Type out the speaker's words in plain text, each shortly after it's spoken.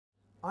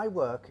I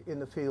work in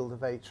the field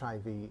of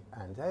HIV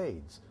and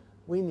AIDS.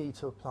 We need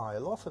to apply a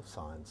lot of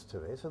science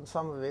to it, and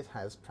some of it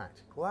has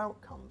practical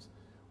outcomes.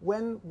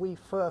 When we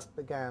first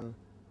began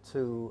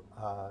to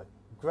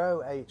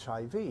grow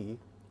HIV,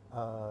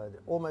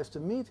 almost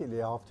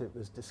immediately after it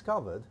was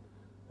discovered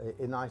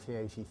in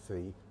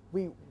 1983,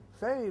 we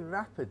very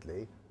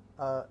rapidly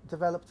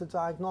developed a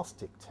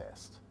diagnostic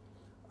test.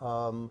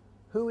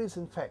 Who is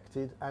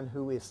infected and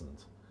who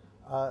isn't.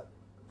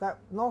 That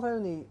not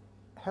only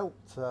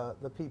helped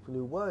the people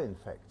who were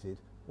infected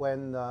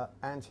when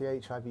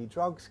anti-HIV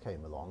drugs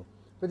came along,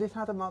 but it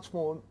had a much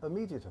more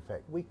immediate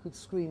effect. We could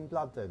screen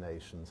blood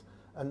donations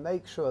and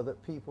make sure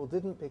that people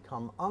didn't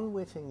become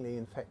unwittingly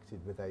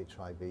infected with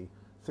HIV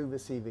through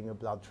receiving a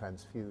blood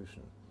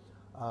transfusion.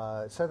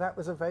 So that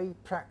was a very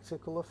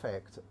practical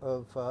effect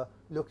of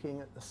looking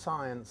at the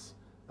science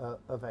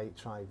of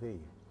HIV.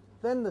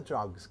 Then the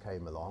drugs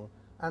came along,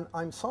 and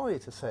I'm sorry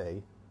to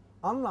say,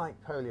 unlike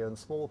polio and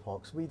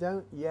smallpox, we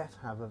don't yet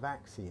have a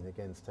vaccine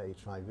against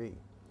HIV.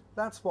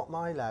 That's what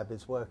my lab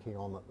is working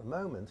on at the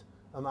moment,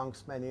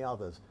 amongst many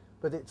others,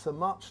 but it's a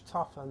much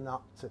tougher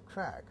nut to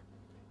crack,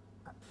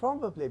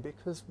 probably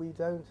because we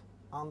don't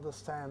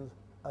understand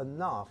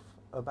enough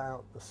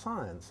about the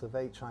science of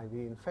HIV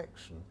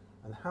infection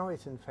and how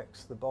it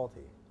infects the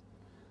body.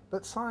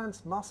 But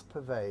science must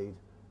pervade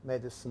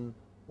medicine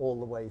all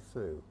the way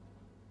through.